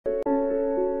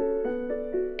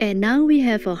And now we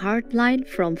have a Heartline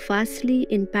from Fazli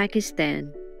in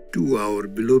Pakistan. To our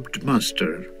beloved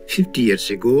master, 50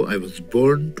 years ago I was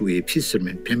born to a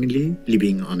fisherman family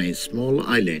living on a small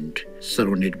island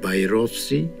surrounded by a rough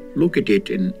sea, located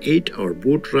an 8-hour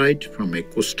boat ride from a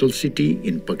coastal city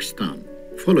in Pakistan.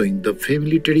 Following the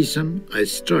family tradition, I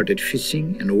started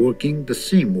fishing and working the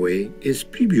same way as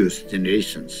previous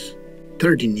generations.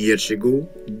 13 years ago,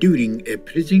 during a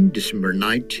freezing December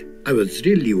night, I was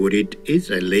really worried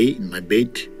as I lay in my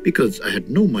bed because I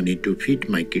had no money to feed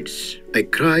my kids. I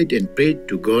cried and prayed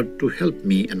to God to help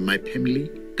me and my family.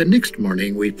 The next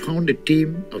morning, we found a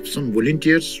team of some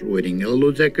volunteers wearing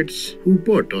yellow jackets who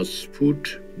brought us food,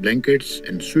 blankets,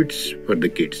 and sweets for the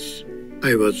kids.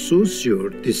 I was so sure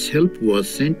this help was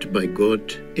sent by God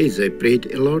as I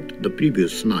prayed a lot the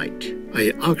previous night.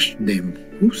 I asked them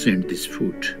who sent this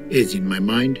food, as in my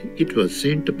mind it was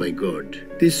sent by God.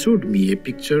 They showed me a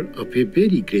picture of a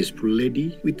very graceful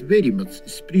lady with very much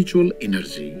spiritual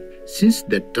energy. Since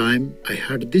that time, I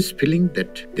had this feeling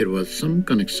that there was some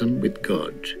connection with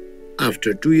God.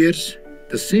 After 2 years,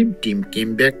 the same team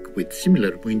came back with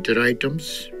similar winter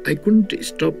items. I couldn't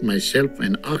stop myself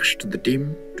and asked the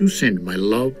team to send my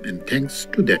love and thanks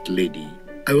to that lady.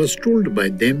 I was told by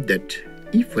them that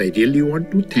if I really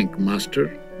want to thank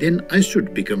Master, then I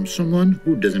should become someone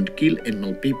who doesn't kill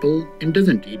animal people and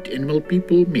doesn't eat animal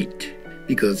people meat,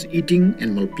 because eating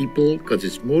animal people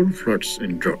causes more floods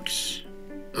and droughts.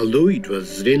 Although it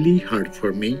was really hard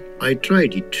for me, I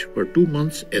tried it for 2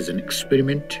 months as an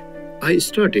experiment. I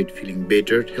started feeling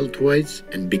better health-wise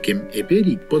and became a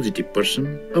very positive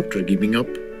person after giving up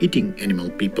eating animal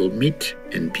people meat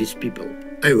and fish people.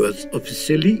 I was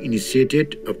officially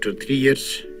initiated after 3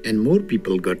 years, and more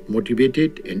people got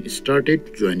motivated and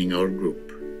started joining our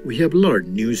group. We have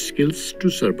learned new skills to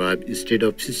survive instead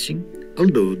of fishing.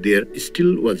 Although there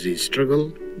still was a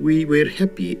struggle, we were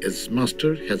happy as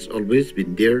Master has always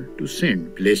been there to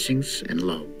send blessings and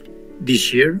love.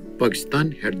 This year,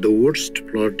 Pakistan had the worst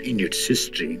flood in its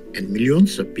history, and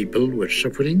millions of people were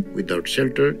suffering without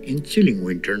shelter in chilling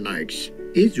winter nights,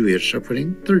 as we were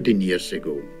suffering 13 years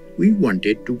ago. We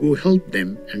wanted to go help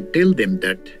them and tell them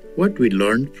that what we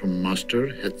learned from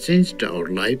Master had changed our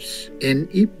lives, and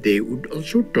if they would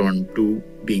also turn to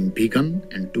being vegan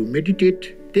and to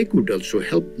meditate, they could also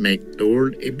help make the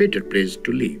world a better place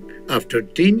to live. After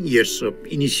 10 years of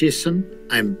initiation,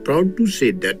 I am proud to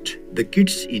say that the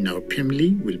kids in our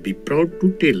family will be proud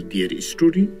to tell their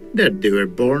story that they were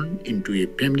born into a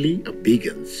family of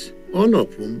vegans, all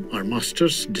of whom are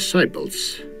Master's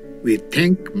disciples. We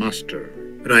thank Master.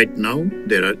 Right now,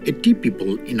 there are 80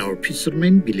 people in our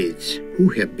fisherman village who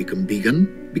have become vegan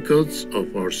because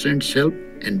of our saints' help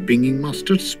and bringing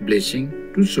Master's blessing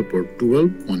to support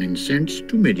 12 Konin saints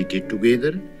to meditate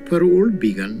together for old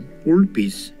vegan, old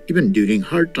peace, even during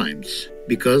hard times,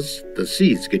 because the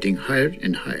sea is getting higher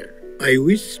and higher. I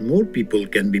wish more people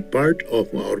can be part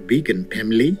of our vegan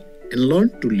family and learn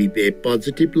to live a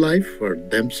positive life for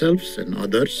themselves and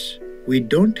others. We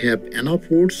don't have enough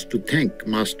words to thank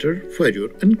Master for your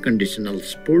unconditional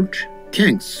support.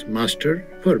 Thanks, Master,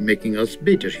 for making us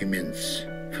better humans.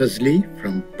 Fazli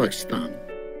from Pakistan.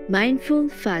 Mindful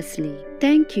Fazli,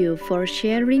 thank you for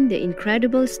sharing the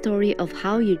incredible story of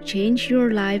how you changed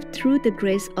your life through the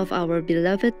grace of our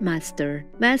beloved Master.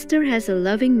 Master has a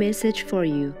loving message for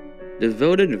you.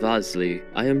 Devoted Fazli,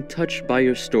 I am touched by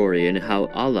your story and how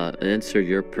Allah answered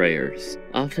your prayers.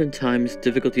 Oftentimes,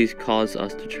 difficulties cause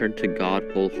us to turn to God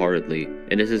wholeheartedly,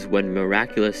 and this is when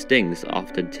miraculous things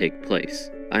often take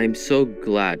place. I am so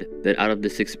glad that out of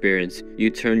this experience, you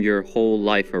turned your whole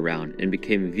life around and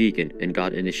became vegan and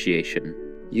got initiation.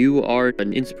 You are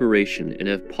an inspiration and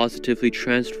have positively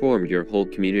transformed your whole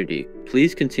community.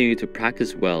 Please continue to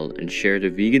practice well and share the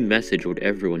vegan message with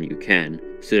everyone you can,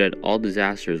 so that all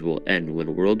disasters will end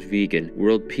when world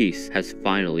peace has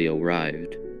finally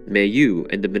arrived. May you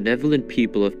and the benevolent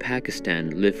people of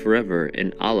Pakistan live forever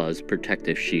in Allah's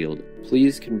protective shield.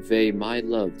 Please convey my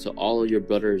love to all your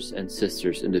brothers and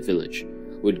sisters in the village,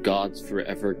 with God's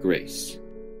forever grace.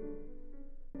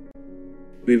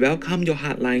 We welcome your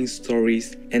Heartline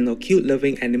stories and your cute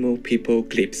loving animal people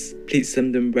clips. Please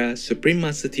send them via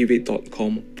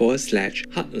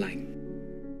suprememastertv.com/Heartline.